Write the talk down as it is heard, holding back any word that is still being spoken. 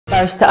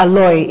Barrister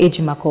Alloy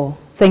Ejimakio,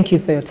 thank you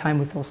for your time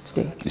with us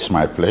today. It's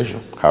my pleasure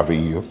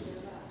having you.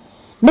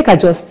 Make I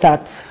just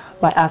start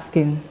by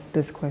asking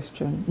this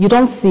question. You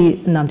don't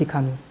see Nnamdi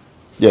Kanu?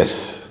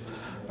 Yes.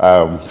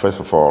 First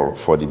of all,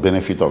 for the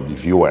benefit of the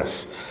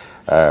viewers,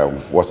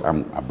 what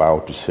I'm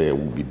about to say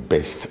will be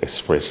best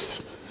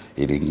expressed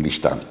in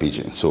English than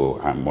Pidgin, so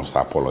I must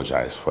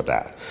apologize for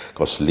that,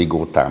 because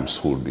legal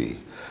terms will be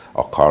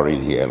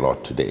occurring here a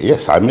lot today.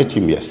 Yes, I met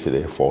him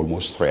yesterday for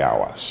almost 3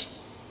 hours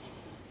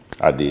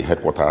at the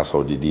headquarters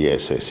of the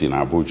DSS in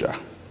Abuja,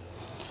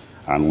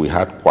 and we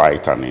had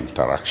quite an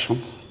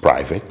interaction,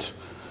 private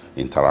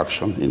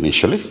interaction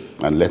initially,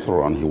 and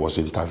later on he was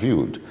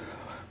interviewed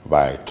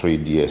by 3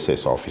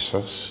 DSS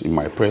officers in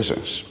my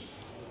presence.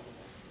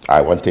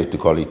 I wanted to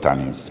call it an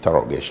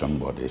interrogation,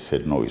 but they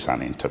said no, it's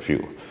an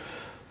interview,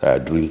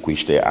 during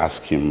which they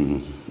asked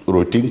him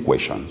routine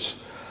questions,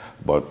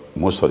 but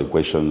most of the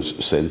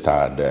questions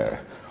centered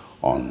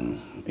on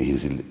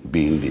his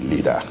being the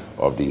leader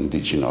of the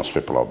indigenous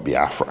people of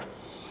Biafra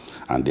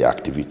and the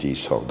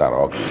activities of that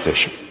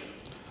organization.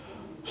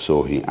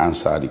 So he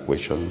answered the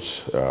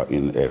questions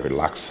in a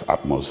relaxed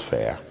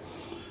atmosphere,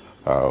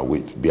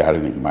 with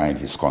bearing in mind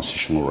his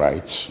constitutional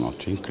rights not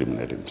to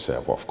incriminate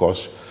himself. Of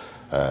course,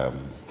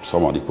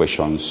 some of the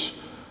questions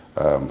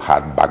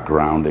had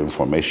background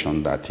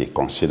information that he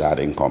considered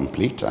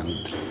incomplete, and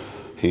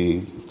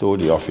he told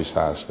the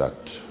officers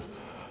that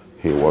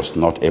he was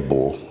not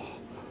able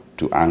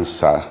to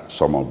answer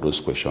some of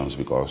those questions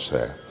because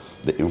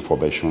the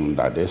information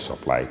that they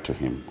supplied to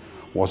him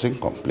was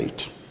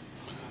incomplete.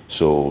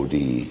 So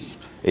the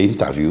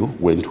interview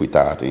went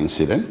without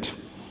incident,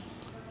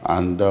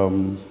 and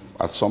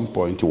at some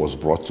point it was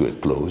brought to a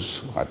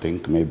close. I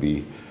think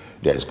maybe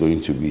there's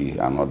going to be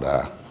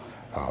another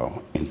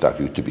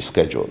interview to be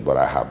scheduled, but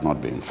I have not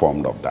been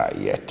informed of that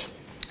yet.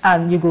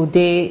 And you go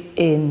there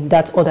in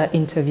that other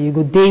interview, you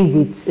go there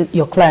with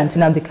your client,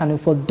 Nnamdi Kanu,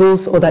 for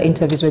those other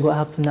interviews will go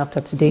happen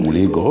after today? Will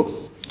you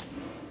go?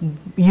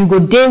 You go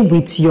there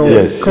with your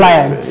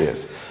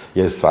client?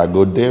 Yes, I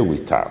go there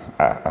with her.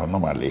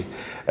 Normally,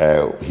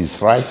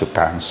 his right to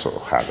counsel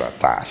has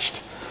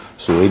attached.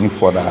 So any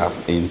further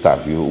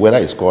interview, whether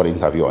it's called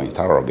interview or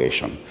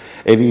interrogation,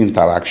 any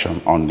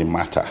interaction on the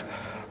matter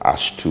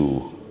as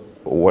to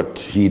what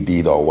he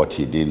did or what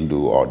he didn't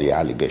do or the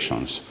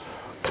allegations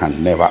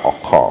can never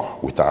occur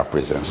without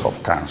presence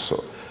of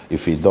counsel.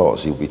 If he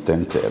does, he'll be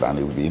tainted and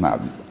it will be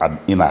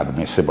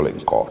inadmissible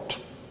in court.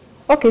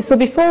 Okay, so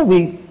before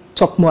we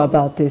talk more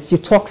about this, you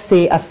talk,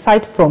 say,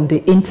 aside from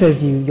the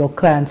interview your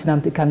client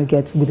Nnamdi Kanu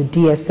gets with the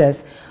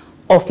DSS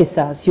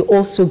officers, you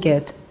also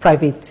get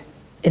private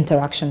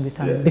interaction with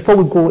them. Yes. Before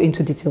we go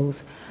into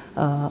details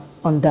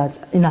on that,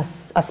 in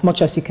as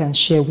much as you can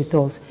share with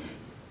us,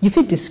 if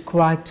you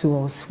describe to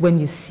us when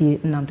you see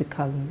Nnamdi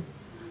Kanu,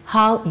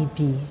 how he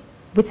be,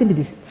 what's in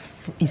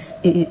his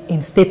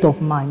state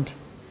of mind?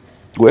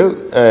 Well,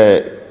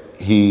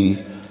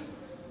 his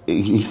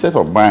state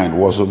of mind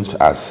wasn't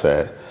as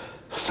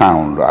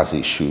sound as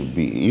it should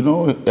be. You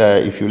know,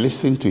 if you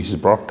listen to his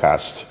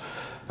broadcast,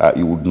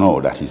 you would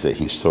know that he's a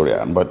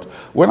historian. But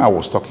when I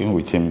was talking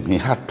with him, he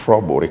had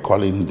trouble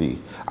recalling the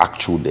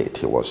actual date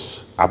he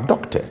was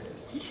abducted.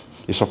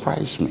 It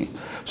surprised me.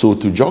 So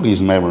to jog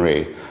his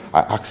memory, I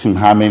asked him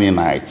how many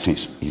nights he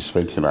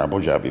spent in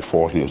Abuja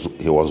before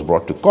he was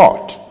brought to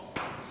court.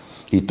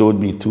 He told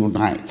me 2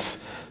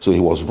 nights. So he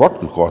was brought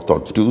to court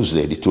on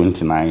Tuesday, the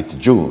 29th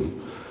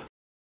June.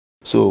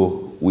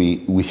 So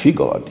we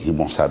figured he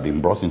must have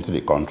been brought into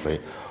the country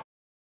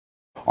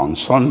on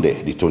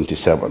Sunday, the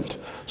 27th.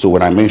 So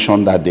when I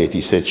mentioned that date,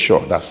 he said, sure,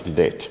 that's the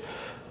date.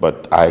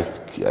 But I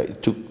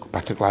took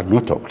particular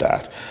note of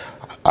that.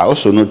 I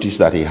also noticed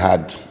that he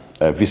had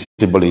a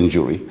visible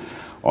injury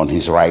on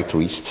his right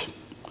wrist.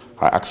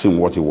 I asked him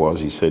what it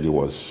was. He said it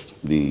was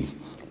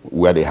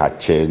where they had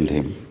chained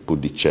him,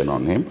 put the chain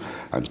on him,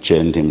 and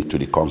chained him to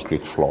the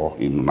concrete floor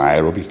in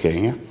Nairobi,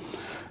 Kenya.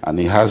 And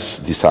he has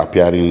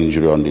disappearing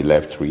injury on the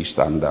left wrist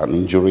and an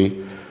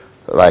injury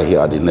right here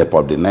at the nape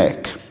of the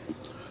neck.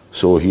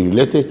 So he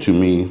related to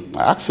me.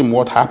 I asked him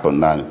what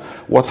happened, and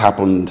what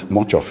happened,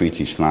 much of it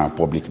is now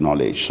public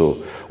knowledge.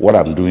 So what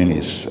I'm doing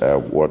is,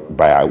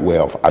 by way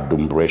of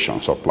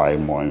adumbration,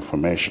 supplying more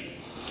information.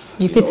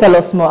 If you tell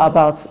us more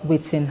about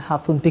what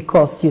happened,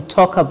 because you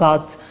talk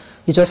about,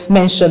 you just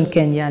mentioned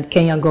Kenya, and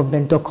Kenyan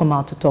government don't come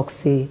out to talk,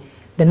 say,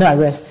 they no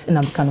arrest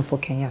Nnamdi Kanu for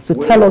Kenya. So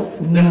tell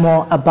us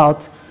more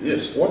about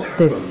this.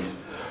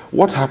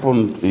 What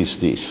happened is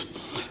this.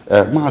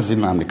 Mazi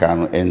Nnamdi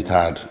Kanu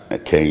entered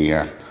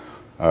Kenya,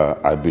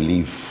 I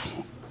believe,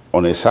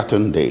 on a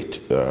certain date,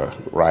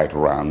 right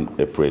around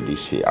April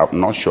this year.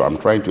 I'm not sure. I'm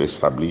trying to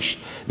establish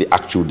the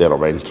actual date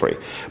of entry.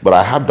 But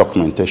I have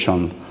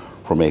documentation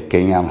from a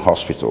Kenyan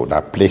hospital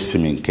that placed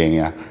him in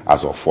Kenya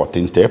as of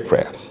 14th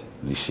April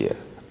this year,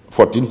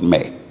 14th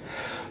May.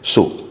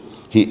 So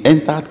he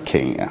entered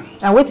Kenya.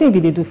 And what did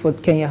he do for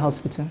Kenya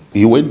hospital?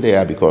 He went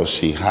there because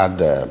he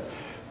had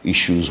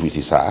issues with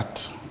his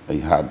heart.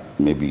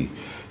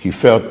 He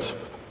felt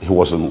he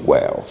wasn't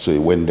well. So he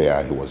went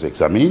there, he was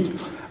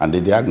examined, and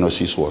the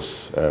diagnosis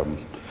was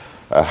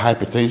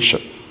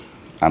hypertension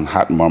and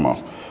heart murmur.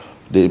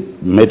 They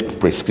made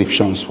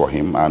prescriptions for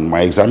him, and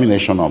my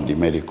examination of the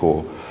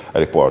medical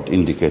report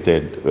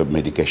indicated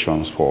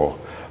medications for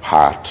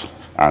heart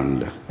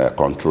and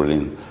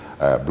controlling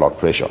blood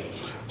pressure.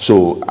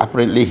 So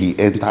apparently he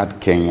entered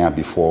Kenya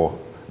before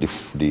the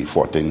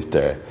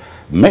 14th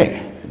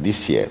May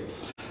this year.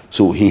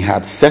 So he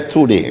had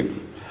settled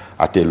in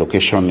at a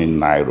location in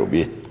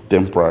Nairobi, a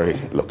temporary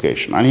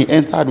location, and he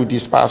entered with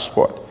his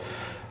passport.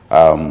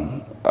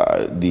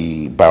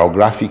 The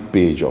biographic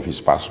page of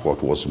his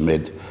passport was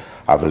made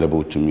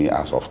available to me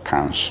as of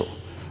counsel,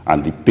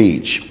 and the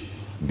page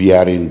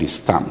bearing the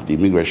stamp, the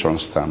immigration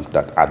stamp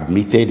that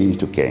admitted him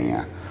to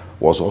Kenya,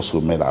 was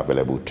also made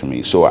available to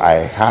me. So I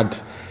had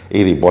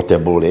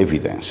irrebuttable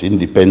evidence,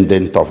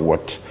 independent of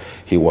what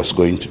he was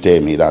going to tell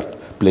me,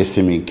 that placed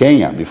him in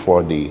Kenya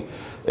before the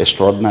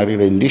extraordinary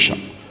rendition.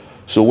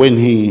 So when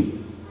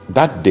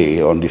that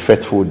day, on the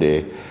fateful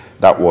day,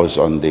 that was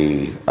on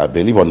the, I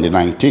believe on the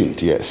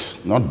 19th,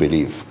 yes, not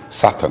believe,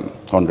 certain,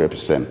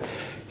 100%,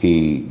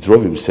 he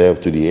drove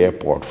himself to the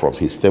airport from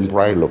his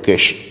temporary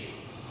location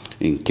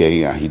in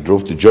Kenya. He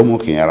drove to Jomo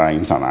Kenyatta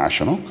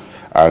International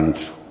and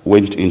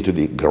went into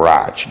the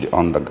garage, the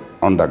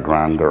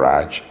underground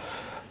garage,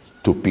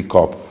 to pick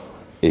up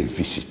a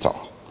visitor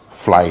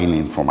flying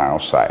in from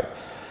outside.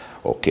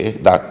 Okay,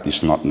 that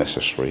is not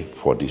necessary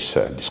for this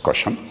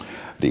discussion,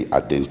 the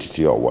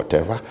identity or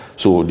whatever.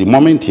 So the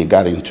moment he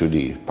got into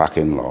the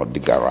parking lot, the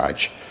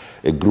garage,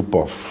 a group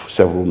of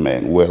several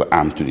men well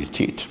armed to the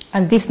teeth.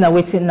 And this now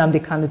waiting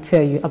Nnamdi Kanu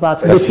tell you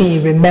about what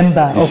you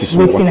remember of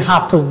waiting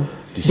happened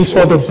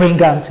before they bring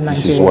him to Nigeria.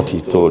 This is what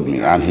he told me,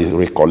 and his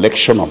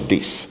recollection of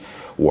this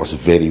was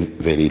very,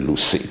 very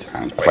lucid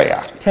and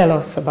clear. Tell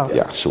us about it.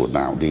 Yeah, so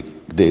now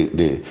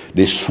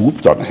they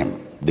swooped on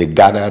him. They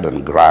gathered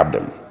and grabbed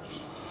him,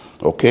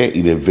 okay,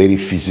 in a very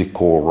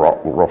physical,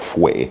 rough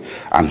way,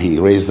 and he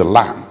raised the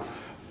lamp.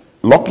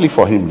 Luckily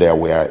for him, there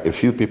were a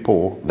few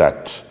people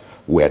that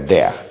were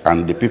there,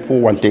 and the people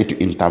wanted to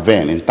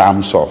intervene in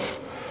terms of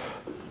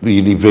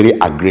really very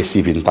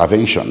aggressive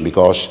intervention,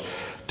 because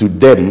to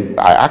them,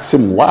 I asked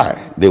him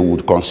why they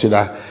would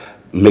consider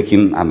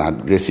making an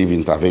aggressive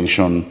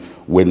intervention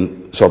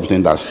when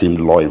something that seemed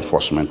law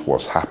enforcement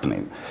was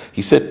happening.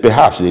 He said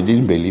perhaps they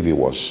didn't believe it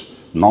was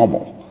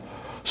normal.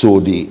 So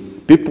the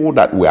people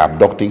that were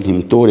abducting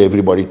him told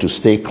everybody to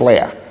stay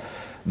clear,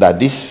 that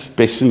this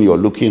person you're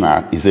looking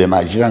at is a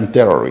Nigerian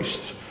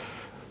terrorist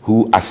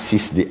who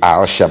assists the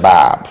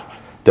Al-Shabaab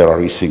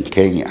terrorists in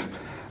Kenya.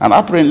 And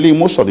apparently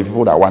most of the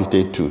people that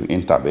wanted to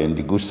intervene,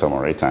 the Good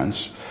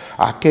Samaritans,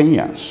 are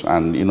Kenyans.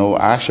 And you know,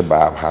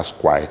 Al-Shabaab has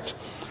quite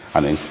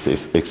an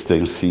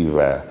extensive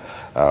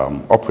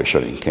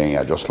operation in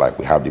Kenya, just like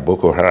we have the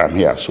Boko Haram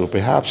here. So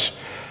perhaps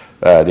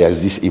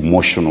there's this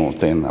emotional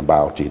thing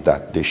about it,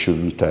 that they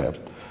shouldn't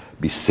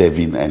be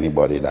saving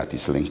anybody that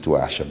is linked to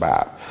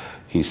Al-Shabaab.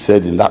 He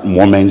said in that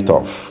moment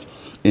of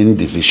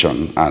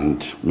indecision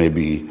and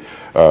maybe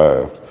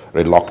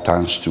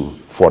reluctance to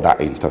further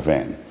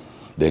intervene,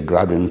 they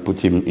grabbed him, put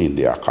him in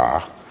their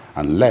car,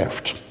 and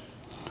left,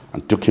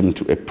 and took him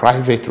to a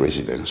private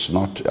residence,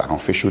 not an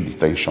official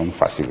detention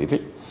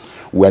facility,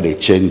 where they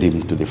chained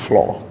him to the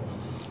floor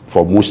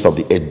for most of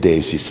the 8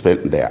 days he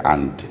spent there,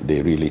 and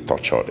they really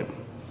tortured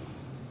him,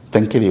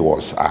 thinking it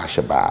was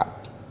Al-Shabaab.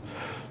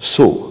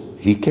 So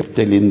he kept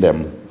telling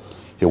them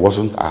he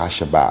wasn't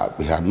Al-Shabaab.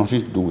 He had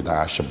nothing to do with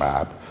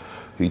Al-Shabaab.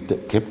 He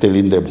kept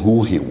telling them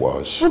who he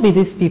was. Who be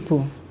these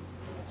people?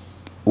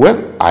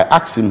 Well, I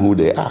asked him who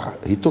they are.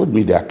 He told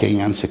me they are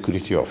Kenyan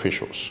security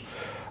officials.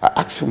 I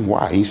asked him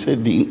why. He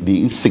said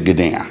the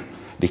insignia,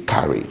 the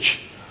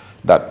carriage,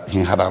 that he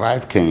had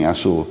arrived Kenya,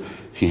 so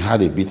he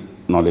had a bit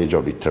knowledge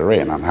of the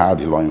terrain and how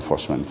the law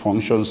enforcement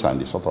functions and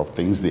the sort of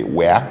things they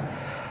wear,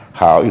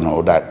 how, you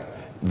know,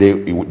 that they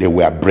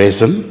were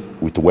brazen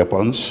with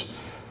weapons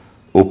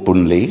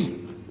openly.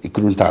 It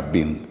couldn't have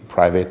been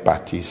private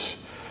parties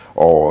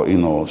or, you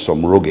know,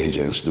 some rogue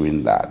agents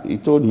doing that. He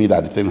told me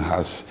that the thing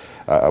has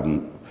a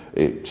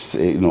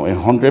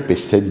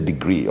 100%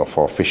 degree of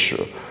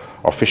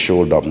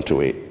officialdom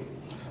to it.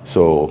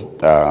 So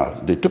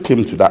they took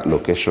him to that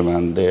location,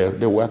 and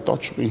they were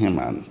torturing him,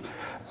 and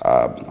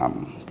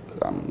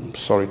I'm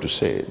sorry to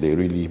say they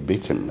really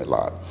beat him a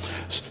lot.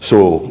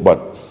 So,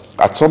 but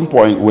at some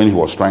point when he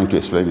was trying to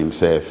explain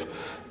himself,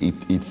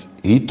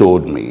 he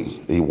told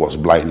me he was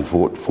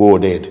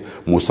blindfolded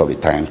most of the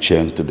time,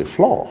 chained to the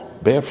floor,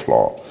 bare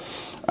floor.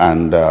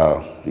 And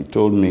he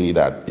told me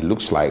that it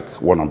looks like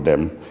one of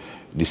them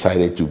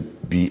decided to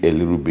be a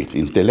little bit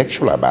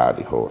intellectual about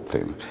the whole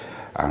thing,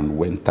 and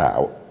went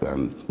out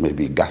and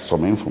maybe got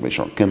some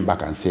information, came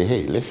back and said,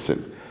 hey,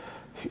 listen,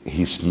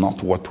 he's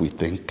not what we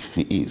think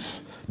he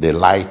is. They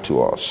lied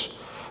to us.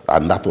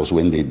 And that was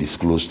when they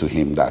disclosed to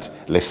him that,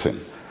 listen,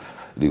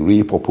 the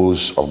real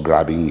purpose of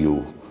grabbing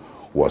you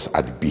was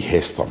at the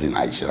behest of the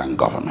Nigerian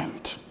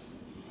government.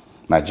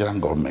 Nigerian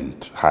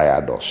government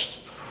hired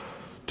us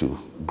to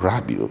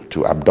grab you,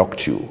 to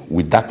abduct you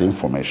with that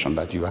information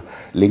that you are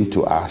linked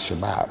to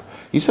Al-Shabaab.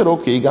 He said,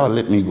 okay, you gotta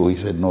let me go. He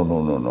said, no,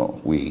 no, no, no.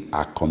 We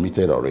are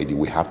committed already.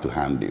 We have to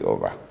hand you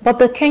over. But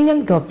the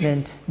Kenyan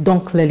government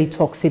don't clearly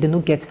talk, say they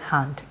don't get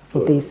hand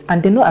for this,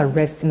 and they don't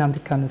arrest Nnamdi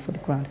Kanu for the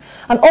ground.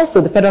 And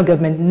also the federal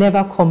government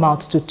never come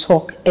out to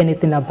talk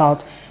anything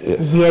about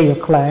where your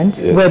client,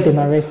 where they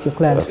arrest your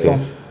client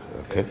from.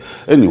 Okay.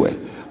 Anyway,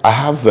 I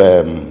have,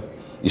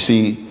 you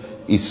see,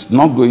 it's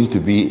not going to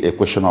be a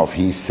question of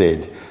he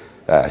said,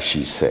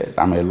 she said.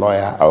 I'm a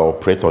lawyer. I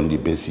operate on the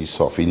basis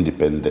of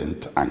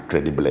independent and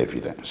credible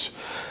evidence.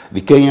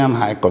 The Kenyan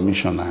High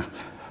Commissioner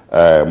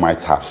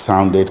might have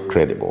sounded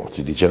credible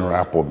to the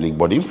general public,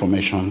 but the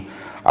information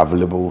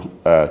available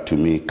to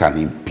me can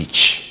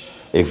impeach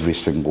every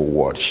single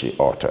word she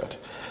uttered,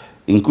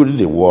 including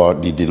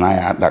the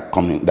denial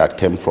that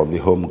came from the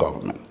home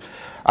government.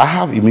 I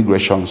have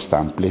immigration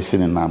stamp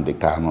placing Nnamdi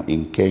Kanu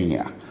in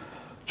Kenya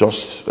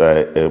just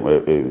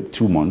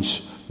 2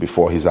 months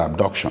before his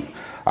abduction.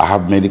 I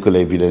have medical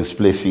evidence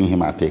placing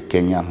him at a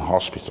Kenyan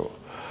hospital.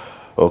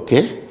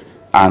 Okay?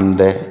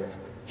 And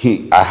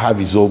I have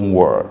his own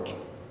word.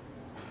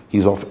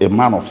 He's a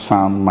man of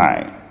sound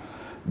mind.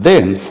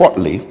 Then,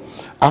 fourthly,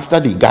 after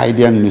the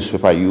Guardian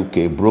newspaper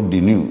UK broke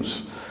the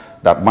news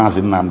that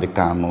Mazi Nnamdi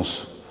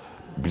Kanu's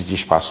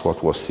British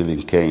passport was still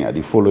in Kenya,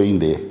 the following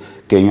day,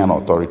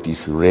 Kenyan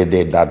authorities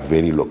raided that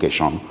very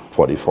location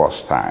for the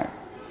first time,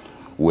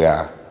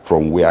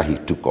 from where he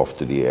took off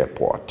to the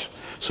airport.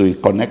 So he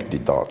connected the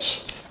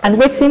dots. And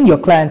what's in your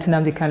client,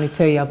 Nnamdi Kanu,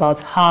 tell you about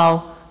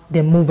how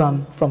they move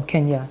him from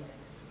Kenya,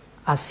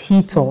 as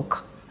you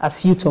talk,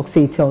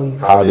 say, tell you,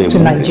 to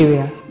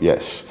Nigeria? Him.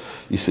 Yes.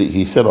 You see,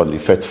 he said on the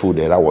fateful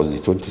day, that was the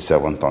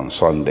 27th on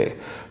Sunday,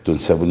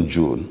 27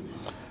 June,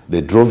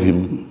 they drove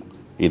him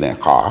in a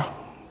car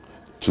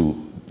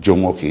to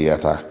Jomo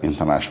Kenyatta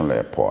International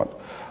Airport,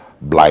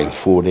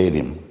 blindfolded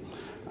him,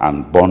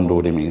 and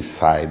bundled him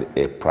inside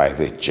a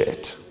private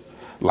jet,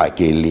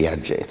 like a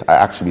Learjet. I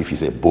asked him if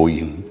it's a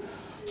Boeing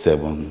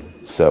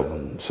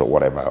 777, so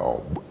whatever,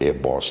 or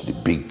Airbus, the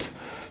big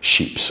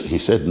ships. He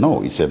said,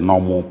 no, it's a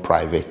normal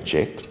private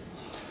jet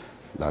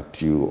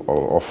that you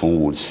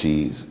often would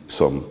see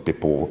some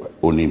people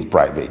owning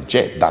private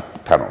jet,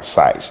 that kind of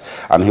size.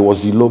 And he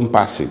was the lone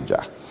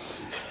passenger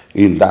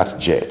in that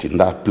jet, in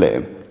that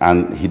plane,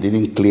 and he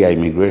didn't clear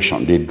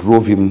immigration. They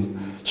drove him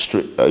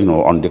straight,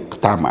 on the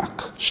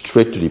tarmac,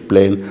 straight to the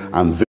plane,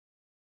 and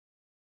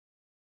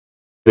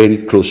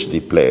very close to the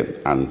plane,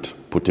 and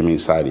put him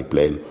inside the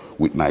plane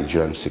with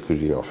Nigerian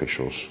security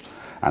officials,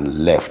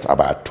 and left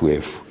about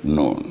 12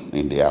 noon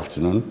in the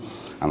afternoon,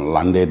 and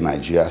landed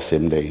Nigeria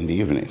same day in the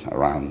evening,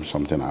 around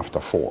something after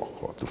 4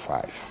 or to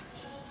 5.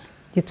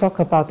 You talk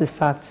about the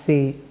fact,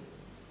 say,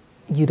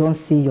 you don't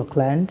see your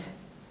client.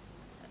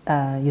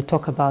 You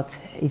talk about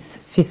his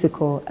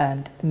physical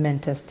and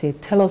mental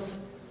state. Tell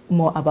us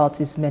more about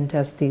his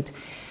mental state.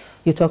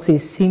 You talk, say, he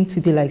seemed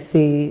to be like,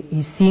 say,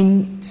 he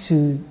seemed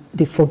to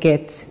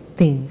forget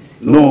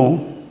things.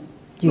 No,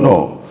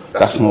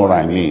 that's not what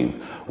I mean.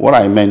 What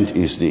I meant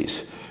is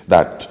this,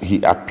 that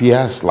he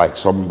appears like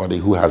somebody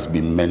who has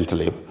been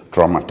mentally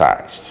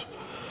traumatized.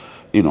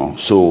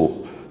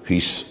 So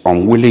he's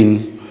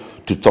unwilling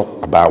to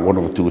talk about one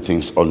or two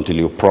things until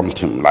you prompt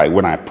him. Like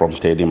when I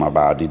prompted him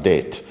about the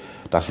date,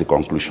 that's the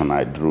conclusion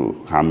I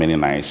drew. How many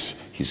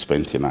nights he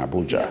spent in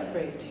Abuja. Is he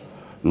afraid?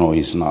 No,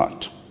 he's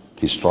not.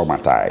 He's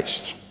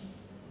traumatized.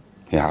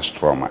 He has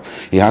trauma.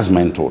 He has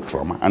mental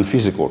trauma and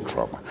physical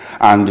trauma.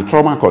 And the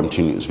trauma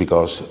continues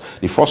because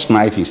the first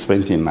night he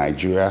spent in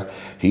Nigeria,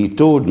 he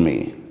told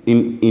me,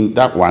 in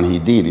that one he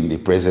did in the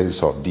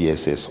presence of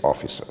DSS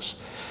officers,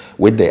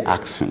 when they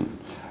asked him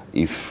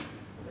if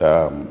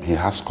he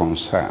has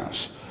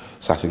concerns,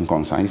 certain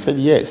concerns. He said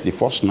yes. The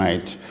first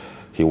night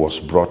he was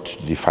brought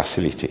to the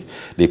facility,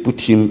 they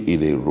put him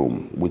in a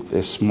room with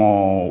a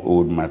small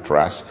old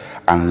mattress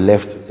and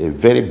left a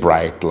very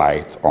bright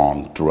light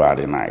on throughout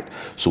the night.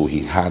 So he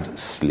had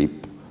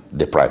sleep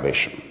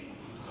deprivation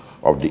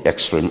of the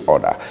extreme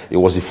order. It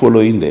was the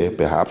following day,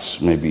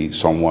 perhaps, maybe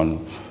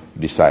someone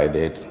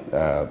decided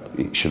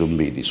it shouldn't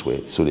be this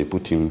way. So they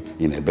put him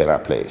in a better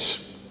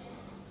place.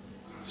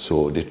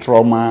 So the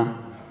trauma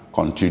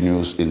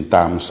continues in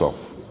terms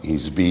of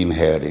his being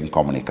held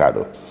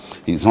incommunicado.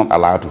 He's not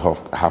allowed to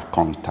have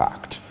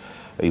contact,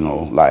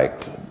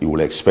 like you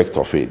will expect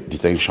of a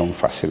detention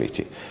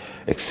facility,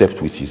 except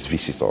with his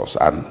visitors.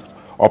 And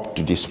up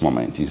to this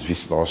moment, his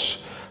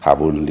visitors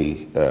have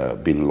only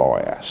been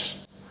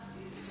lawyers.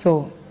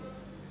 So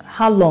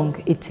how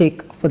long it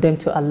take for them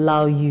to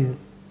allow you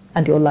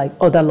and your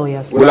other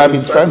lawyers? Well, I've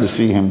been trying to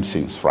see him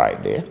since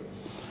Friday.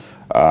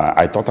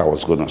 I thought I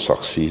was going to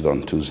succeed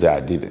on Tuesday. I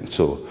didn't.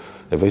 So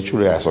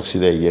eventually I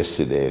succeeded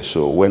yesterday.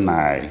 So when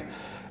I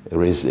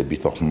raised a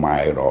bit of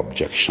mild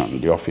objection,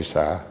 the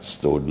officer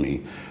told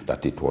me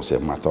that it was a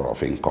matter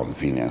of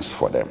inconvenience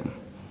for them.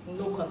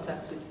 No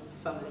contact with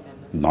family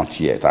members? Not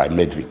yet. I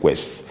made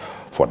requests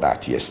for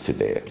that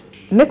yesterday.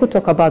 Make we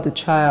talk about the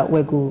trial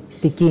we go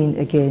begin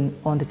again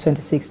on the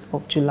 26th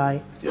of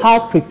July. Yes.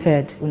 How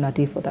prepared una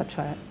dey for that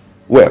trial?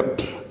 Well,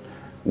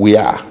 we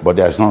are, but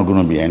there's not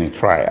going to be any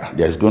trial.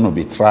 There's going to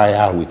be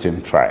trial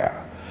within trial.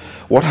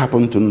 What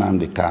happened to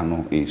Nnamdi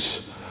Kanu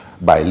is,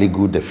 by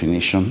legal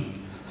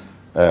definition,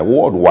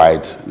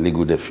 worldwide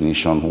legal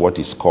definition, what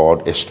is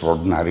called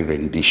extraordinary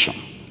rendition.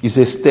 It's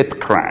a state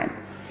crime.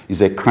 It's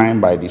a crime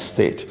by the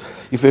state.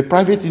 If a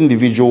private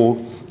individual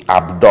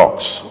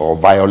abducts or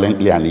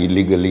violently and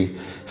illegally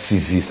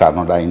seizes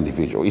another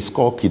individual, it's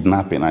called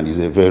kidnapping, and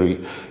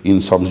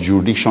in some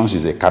jurisdictions,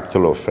 it's a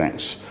capital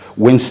offense.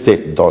 When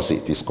state does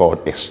it, it's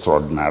called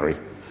extraordinary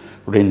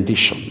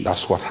rendition.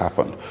 That's what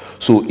happened.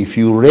 So if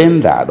you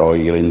rendered or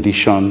you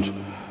renditioned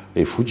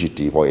a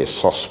fugitive or a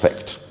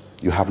suspect,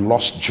 you have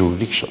lost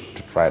jurisdiction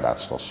to try that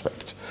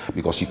suspect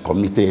because you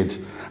committed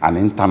an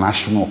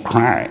international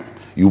crime.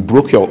 You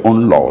broke your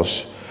own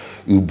laws.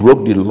 You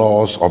broke the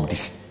laws of the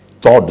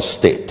third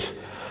state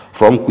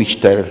from which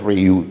territory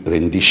you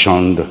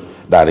renditioned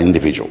that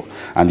individual.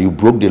 And you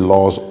broke the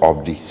laws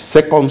of the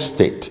second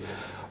state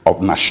of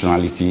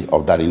nationality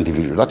of that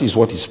individual. That is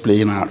what is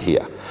playing out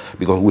here,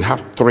 because we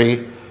have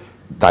three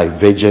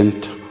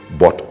divergent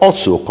but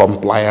also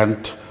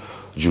compliant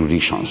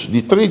jurisdictions. The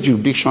three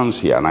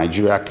jurisdictions here,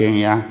 Nigeria,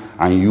 Kenya,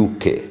 and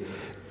UK,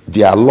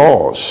 their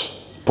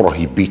laws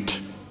prohibit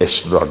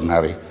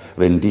extraordinary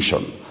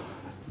rendition.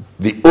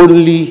 The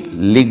only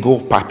legal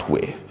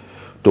pathway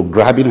to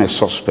grabbing a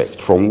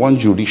suspect from one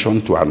jurisdiction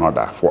to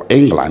another for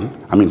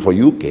for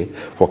UK,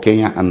 for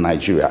Kenya and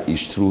Nigeria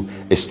is through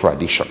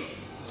extradition.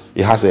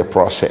 It has a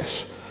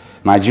process.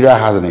 Nigeria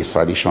has an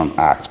Extradition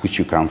Act, which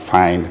you can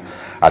find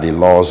at the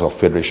Laws of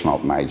Federation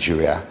of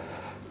Nigeria,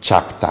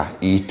 Chapter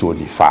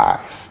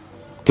E25.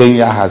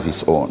 Kenya has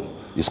its own.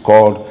 It's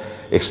called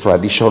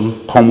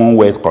Extradition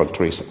Commonwealth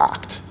Countries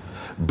Act.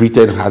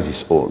 Britain has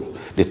its own.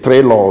 The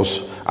three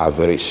laws are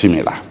very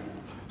similar.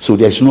 So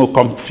there's no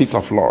conflict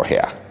of law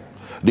here.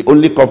 The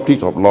only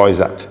conflict of law is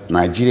that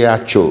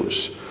Nigeria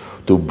chose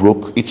to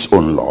break its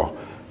own law,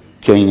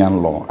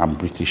 Kenyan law and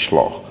British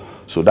law.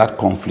 So that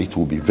conflict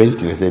will be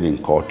ventilated in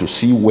court to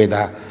see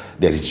whether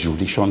there is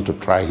jurisdiction to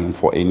try him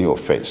for any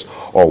offense,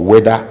 or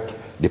whether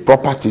the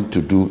proper thing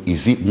to do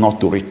is it not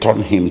to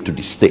return him to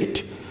the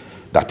state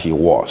that he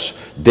was,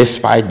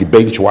 despite the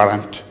bench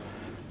warrant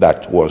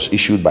that was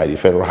issued by the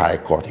Federal High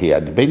Court here.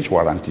 The bench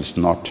warrant is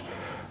not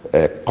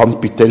a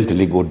competent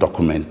legal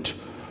document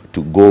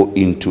to go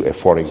into a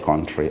foreign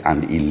country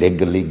and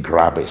illegally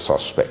grab a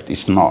suspect.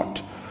 It's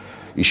not.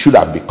 It should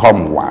have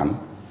become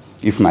one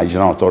if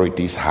Nigerian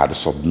authorities had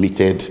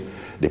submitted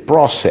the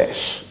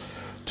process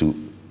to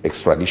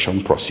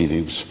extradition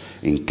proceedings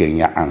in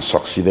Kenya and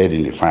succeeded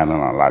in the final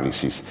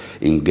analysis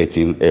in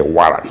getting a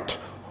warrant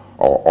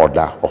or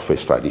order of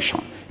extradition.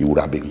 It would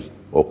have been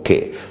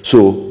okay.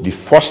 So the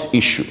first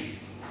issue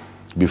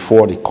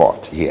before the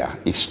court here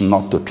is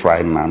not to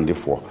try Nnamdi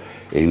for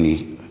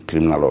any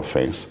criminal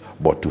offense,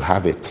 but to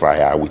have a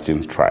trial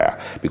within trial,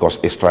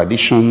 because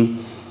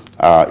extradition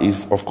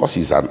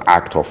is an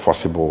act of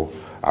forcible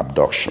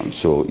abduction,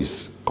 so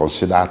it's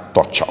considered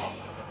torture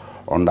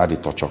under the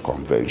Torture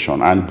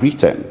Convention. And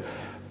Britain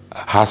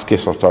has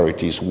case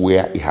authorities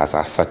where it has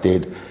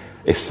asserted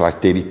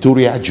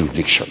extraterritorial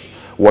jurisdiction,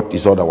 what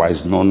is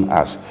otherwise known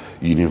as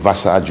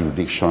universal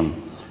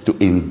jurisdiction, to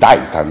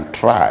indict and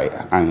try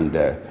and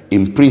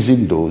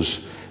imprison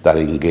those that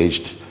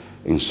engaged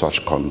in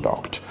such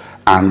conduct.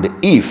 And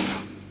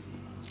if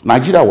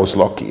Nigeria was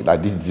lucky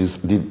that this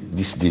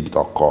didn't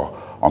occur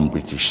on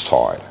British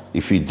soil,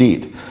 if it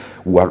did,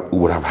 we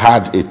would have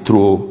had a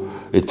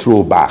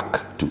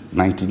throwback to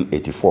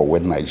 1984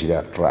 when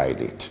Nigeria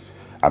tried it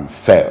and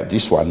failed.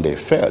 This one they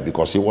failed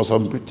because it was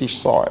on British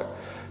soil.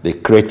 They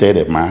created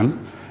a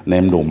man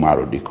named Omar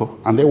Odiko,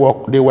 and they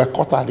were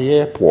caught at the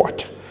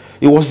airport.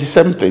 It was the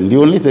same thing. The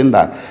only thing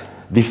that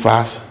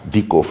differs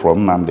Diko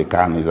from Nnamdi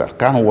Kanu is that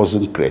Kanu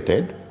wasn't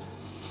created,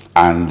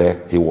 and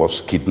he was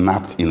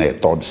kidnapped in a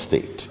third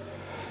state.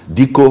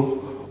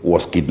 Diko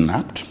was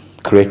kidnapped,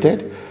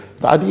 created.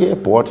 At the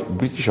airport,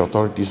 British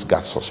authorities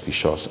got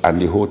suspicious and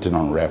the whole thing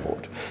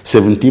unraveled.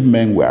 17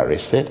 men were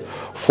arrested,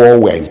 4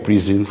 were in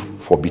prison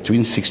for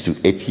between 6 to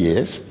 8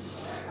 years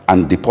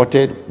and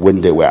deported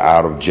when they were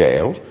out of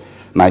jail.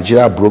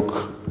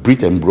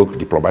 Britain broke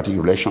diplomatic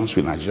relations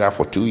with Nigeria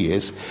for 2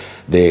 years.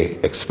 They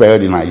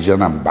expelled the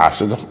Nigerian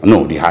ambassador,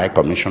 the High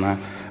Commissioner,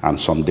 and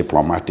some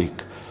diplomatic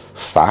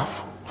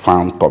staff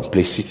found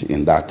complicit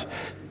in that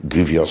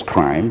grievous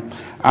crime.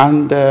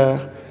 And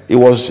it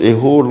was a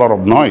whole lot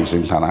of noise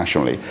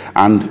internationally.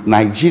 And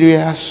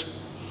Nigeria's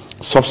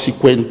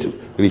subsequent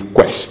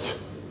request,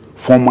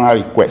 formal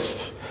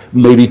request,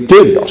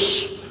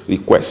 meritorious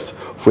request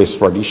for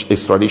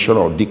extradition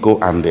of Diko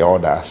and the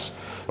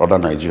other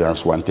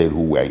Nigerians wanted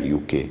who were in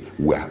UK,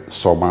 were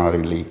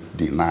summarily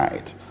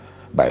denied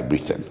by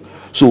Britain.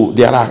 So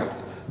there are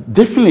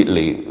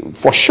definitely,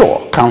 for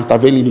sure,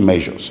 countervailing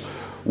measures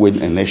when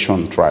a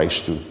nation tries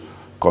to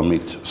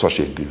commit such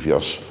a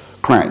grievous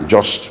crime,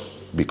 just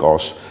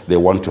because they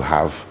want to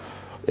have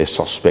a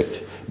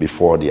suspect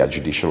before their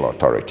judicial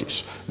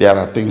authorities. There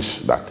are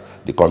things that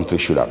the country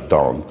should have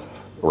done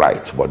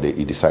right, but they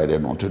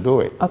decided not to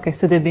do it. Okay,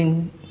 so they've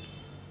been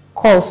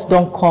calls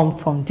don't come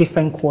from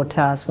different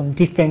quarters, from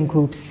different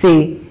groups,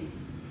 say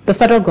the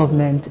federal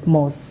government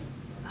must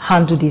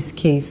handle this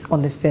case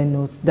on a fair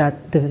note,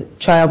 that the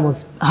trial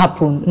must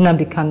happen,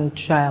 Nnamdi Kanu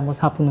trial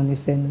must happen on a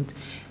fair note.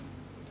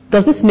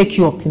 Does this make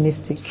you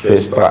optimistic? Fair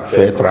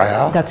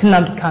trial? That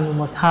Nnamdi Kanu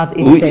must have a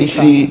fair trial? You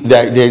see,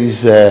 there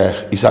is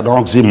it's an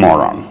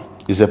oxymoron.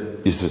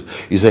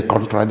 It's a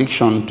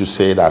contradiction to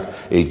say that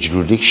a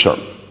jurisdiction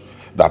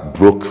that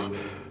broke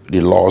the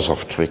laws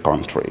of 3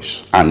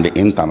 countries and the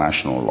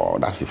international law,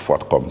 that's the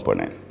 4th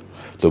component,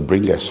 to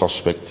bring a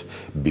suspect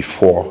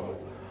before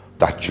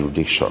that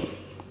jurisdiction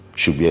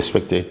should be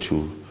expected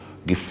to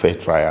give fair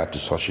trial to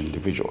such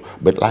individual.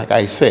 But like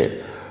I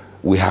said,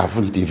 we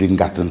haven't even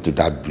gotten to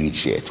that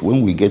bridge yet.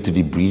 When we get to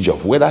the bridge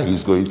of whether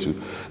he's going to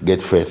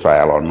get fair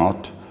trial or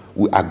not,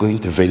 we are going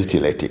to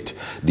ventilate it.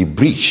 The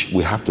bridge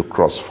we have to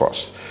cross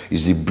first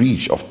is the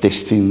bridge of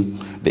testing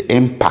the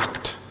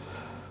impact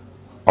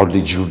of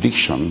the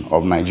jurisdiction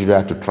of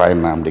Nigeria to try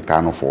Nnamdi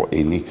Kanu for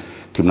any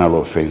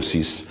criminal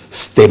offenses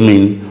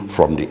stemming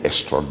from the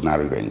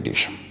extraordinary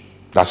rendition.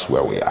 That's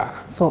where we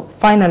are. So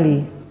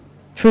finally,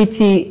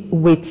 pretty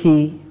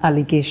weighty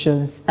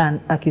allegations and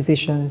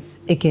accusations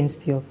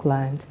against your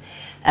client.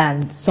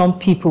 And some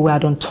people where I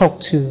don't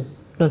talk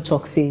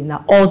say,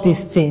 now all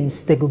these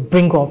things they could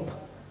bring up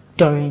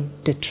during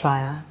the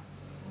trial.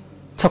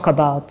 Talk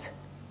about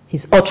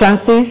his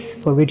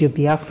utterances for Radio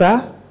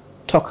Biafra,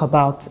 talk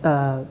about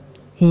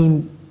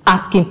him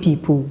asking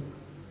people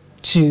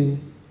to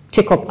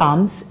take up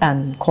arms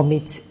and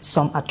commit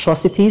some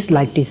atrocities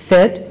like they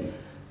said.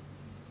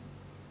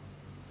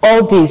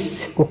 All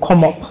this will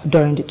come up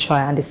during the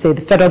trial, and they say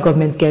the federal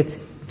government gets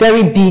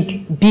very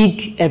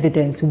big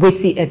evidence,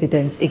 weighty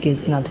evidence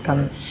against Nnamdi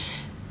Kanu.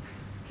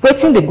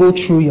 Waiting to go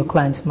through your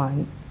client's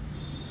mind,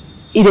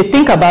 if they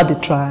think about the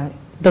trial,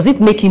 does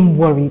it make him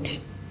worried?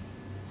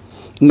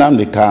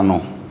 Nnamdi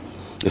Kanu,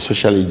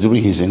 especially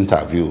during his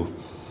interview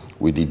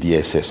with the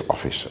DSS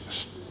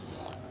officers,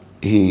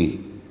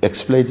 he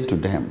explained to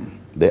them,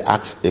 they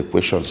asked a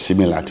question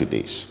similar to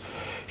this.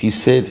 He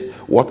said,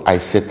 what I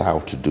set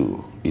out to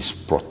do is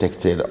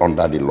protected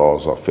under the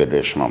laws of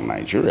Federation of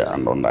Nigeria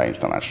and under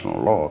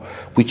international law,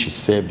 which is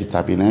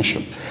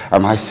self-determination.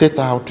 And I set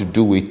out to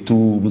do it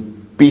through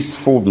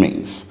peaceful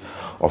means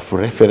of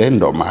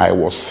referendum. I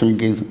was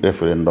singing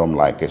referendum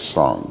like a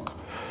song.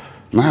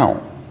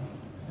 Now,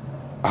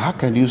 how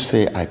can you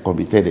say I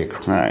committed a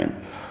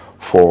crime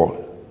for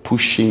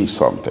pushing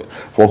something,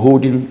 for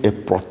holding a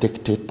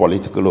protected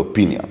political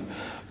opinion?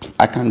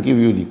 I can give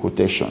you the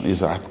quotation.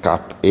 It's at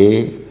Cap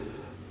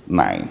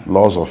A9,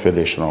 Laws of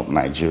Federation of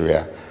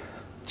Nigeria,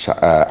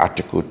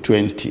 Article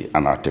 20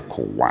 and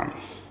Article 1.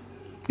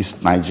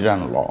 It's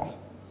Nigerian law.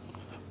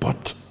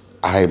 But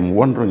I'm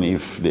wondering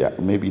if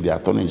maybe the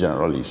Attorney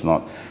General is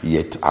not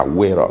yet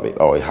aware of it,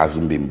 or it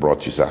hasn't been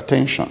brought to his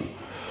attention.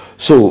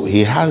 So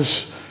he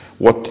has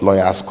what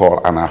lawyers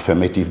call an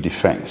affirmative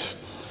defense,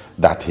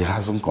 that he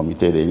hasn't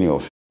committed any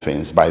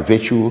offense by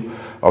virtue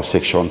of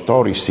Section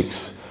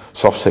 36,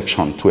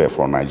 subsection 12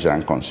 of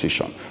Nigerian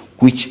Constitution,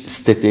 which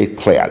stated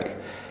clearly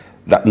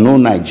that no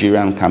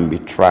Nigerian can be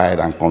tried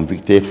and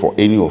convicted for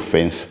any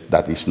offense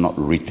that is not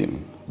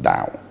written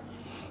down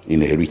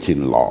in a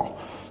written law.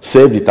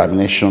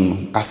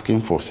 Self-determination,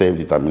 asking for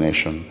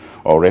self-determination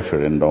or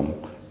referendum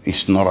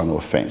is not an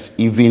offense.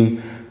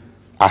 Even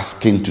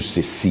asking to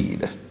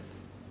secede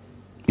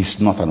is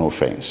not an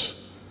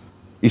offense.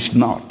 It's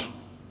not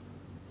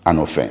an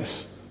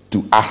offense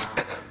to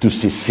ask to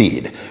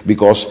secede,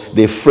 because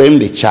they frame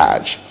the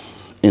charge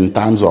in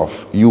terms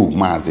of you,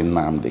 Mazi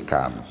Nnamdi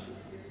Kanu,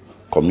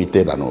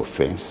 committed an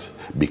offense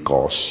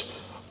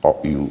because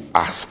you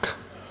ask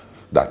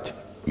that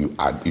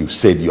you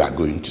said you are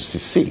going to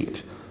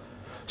secede.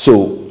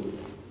 So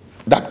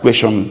that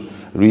question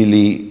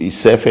really is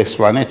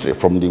self-explanatory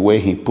from the way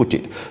he put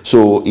it.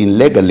 So in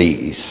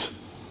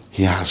legalese,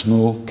 he has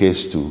no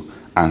case to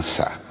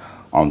answer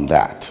on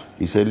that.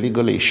 It's a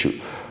legal issue.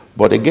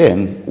 But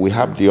again, we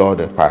have the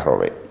other part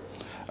of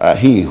it.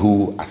 He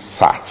who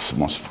asserts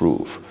must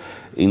prove.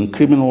 In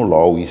criminal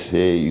law, we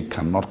say you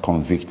cannot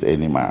convict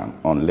any man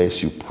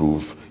unless you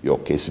prove your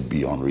case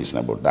beyond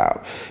reasonable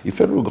doubt. If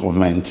federal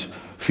government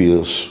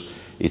feels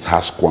it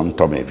has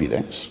quantum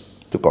evidence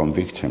to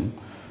convict him,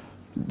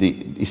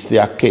 it's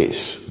their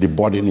case. The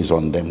burden is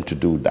on them to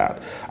do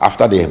that.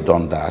 After they have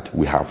done that,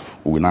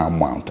 we now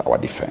mount our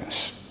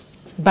defense.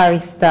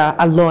 Barrister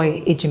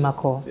Alloy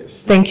Ejimakio, yes.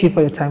 Thank you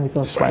for your time with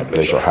us. It's my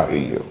pleasure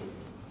having you.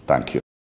 Thank you.